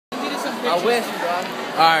I wish, bro.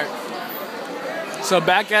 Alright. So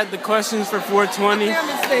back at the questions for 420. I'm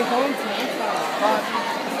gonna stay home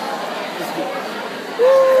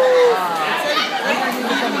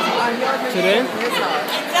Today?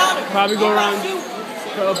 Probably go around.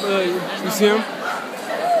 You see him?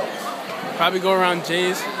 Probably go around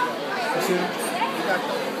Jay's. You see him?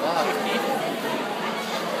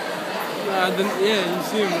 Yeah, you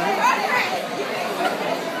see him, right?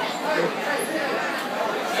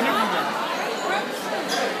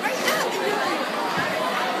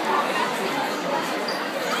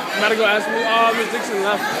 I'm about to go ask me. Oh, Miss Dixon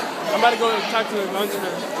left. I'm about to go talk to the lunch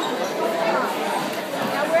man.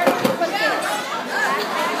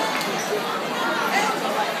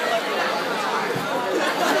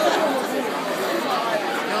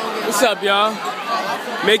 What's up, y'all?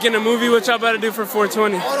 Making a movie. What y'all about to do for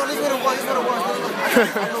 420? Oh, no, this is what it was. This is what it was.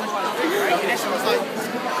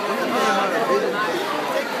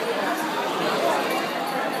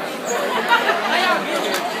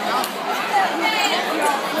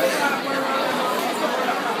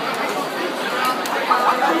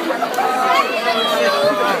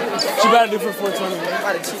 What you about to do for 420, man?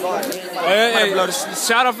 Hey,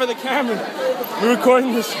 shout out for the camera. We're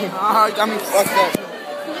recording this one. I mean, fuck that.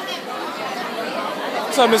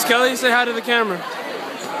 What's up, Miss Kelly? Say hi to the camera.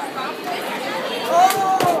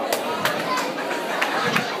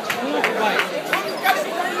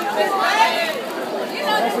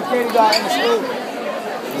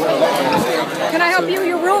 Can I help you?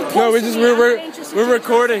 You're real close. No, we're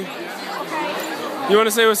recording. You want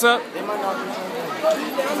to say what's up?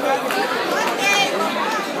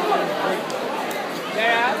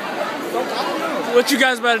 What you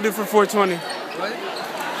guys about to do for 420? What?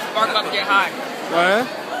 Spark up, get high. Oh, yeah?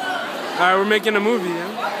 Alright, we're making a movie, yeah?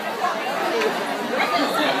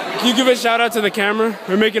 Can you give a shout out to the camera?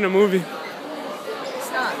 We're making a movie.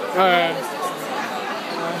 Stop. Alright.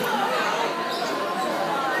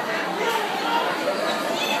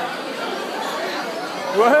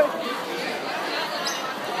 What?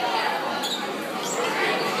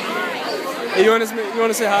 Hey, you wanna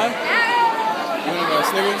say hi? You wanna go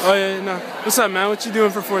Snickers? Oh yeah, no. What's up, man? What you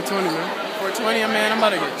doing for 420, man? 420, man, I'm about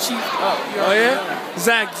to get cheap up. Oh yeah?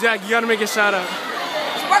 Zach, you gotta make a shout out.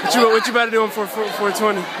 What you about to do for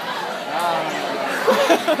 420?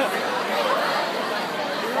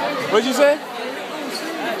 What'd you say?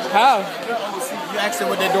 How? You asked them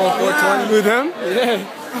what they're doing 420? With them? Yeah.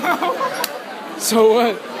 So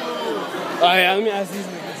what? Oh yeah, let me ask these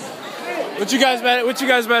niggas. What you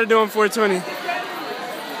guys about to do on 420?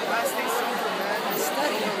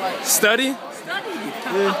 Study?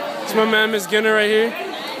 Yeah. It's my man, Miss Ginner, right here.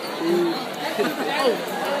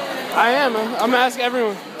 I am. I'm gonna ask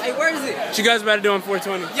everyone. Hey, where is it? What you guys about to do on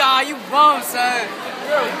 420? Y'all, you bum, son.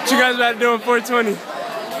 What you guys about to do on 420?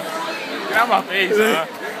 Get out my face, man.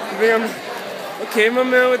 Okay, my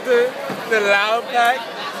man with the loud pack.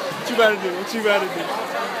 What you about to do? What you about to do?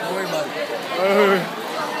 Don't worry about it.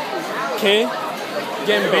 Okay?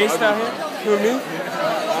 Getting based out here? Who, me?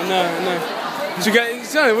 I know. What you got?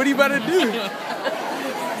 Son, what are you about to do?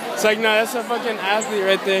 It's like, nah, that's a fucking athlete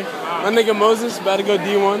right there. My nigga Moses about to go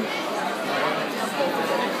D1.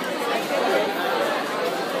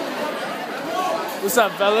 What's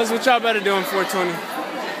up, fellas? What y'all about to do on 420?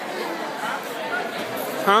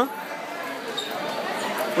 Huh?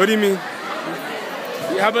 What do you mean?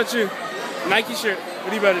 How about you? Nike shirt.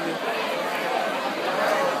 What are you about to do?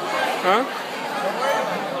 Huh?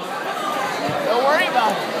 Don't worry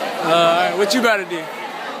about it. Alright, what you about to do?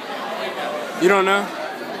 You don't know?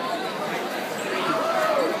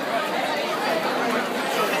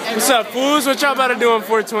 What's up, fools? What y'all about to do on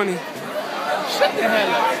 420? Shut the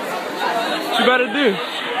hell up. What you about to do?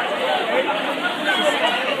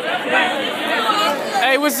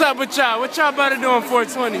 Hey, what's up with y'all? What y'all about to do on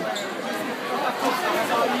 420?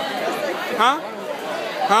 Huh?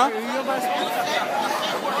 Huh?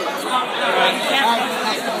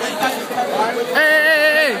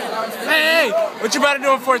 Hey! What you about to do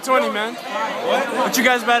on 420, man? What you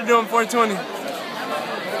guys about to do on 420?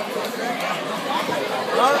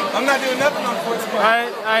 I'm not doing nothing on 420.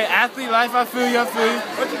 Alright, athlete life, I feel you. What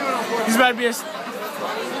you doing on 420? He's about to be a...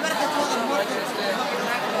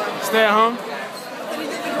 Stay at home?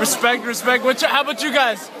 Respect. How about you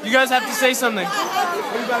guys? You guys have to say something.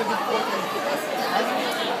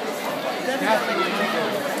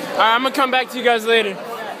 Alright, I'm gonna come back to you guys later.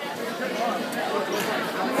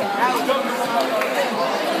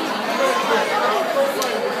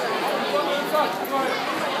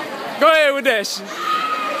 Go ahead with that shit.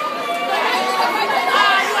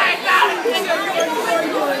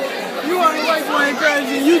 You are the white boy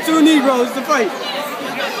encouraging you two Negroes to fight.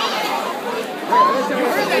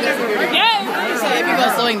 If you go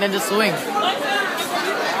swing, then just swing.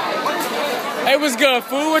 Hey, what's good,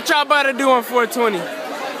 fool? What y'all about to do on 420?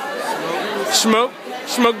 Smoke?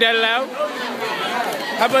 Smoke that loud?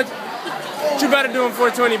 How about what you about to do on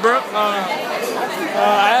 420, bro?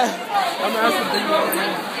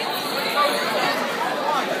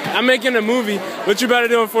 I'm making a movie. What you about to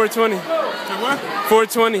do on 420? What?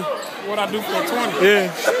 420. What I do for 20?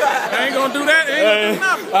 Yeah. I ain't gonna do that. I ain't gonna do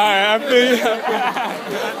nothing. Alright, I feel you.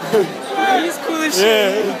 He's cool as shit.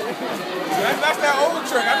 Yeah. That's that old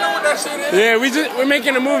trick. I know what that shit is. Yeah, we're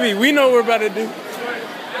making a movie. We know what we're about to do.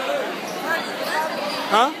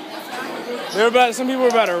 Huh? Some people were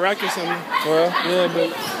about to wreck or something. Well, yeah, but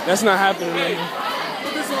that's not happening right now.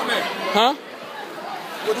 Put this on there. Huh?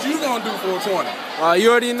 What you gonna do for 20? You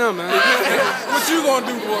already know, man. What you gonna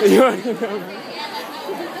do for 20? You already know, man.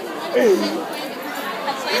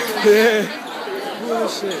 Yeah. Oh,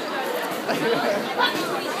 shit.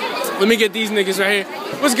 Let me get these niggas right here.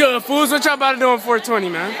 What's good, fools? What y'all about to do on 420,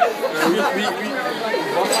 man?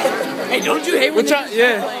 Hey, don't you hate when What y'all,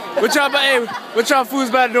 yeah. What y'all fools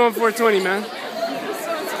about to do on 420, man?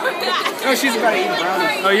 No, she's about to eat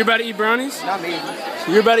brownies. Oh, you're about to eat brownies? Not me.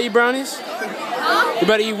 You're about to eat brownies? You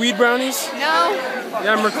about to eat weed brownies? No.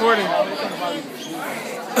 Yeah, I'm recording.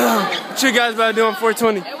 What you guys about to do on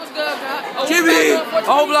 420? It was good, bro. Jimmy!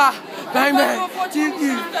 Oh, blah! Bang, bang!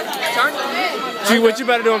 Gee, what you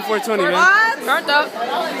about to do on 420, man? Turned up.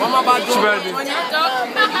 What am I about to do? What you about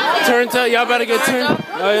to do? Turned up? Y'all about to get turned?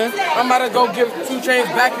 Oh, yeah? I'm about to go give 2 Chainz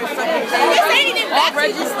back this second.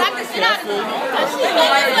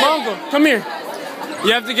 Mongo, come here.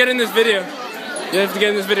 You have to get in this video. You have to get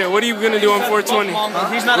in this video. What are you going to do on 420?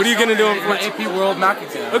 What are you going to do on 420? AP World Knocking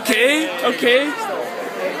Town. Okay.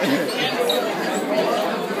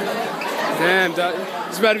 Damn, dog.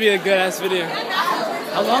 It's about to be a good ass video.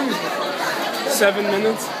 How long is it? 7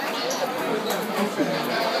 minutes.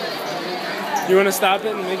 You want to stop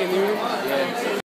it and make a new one? Yeah.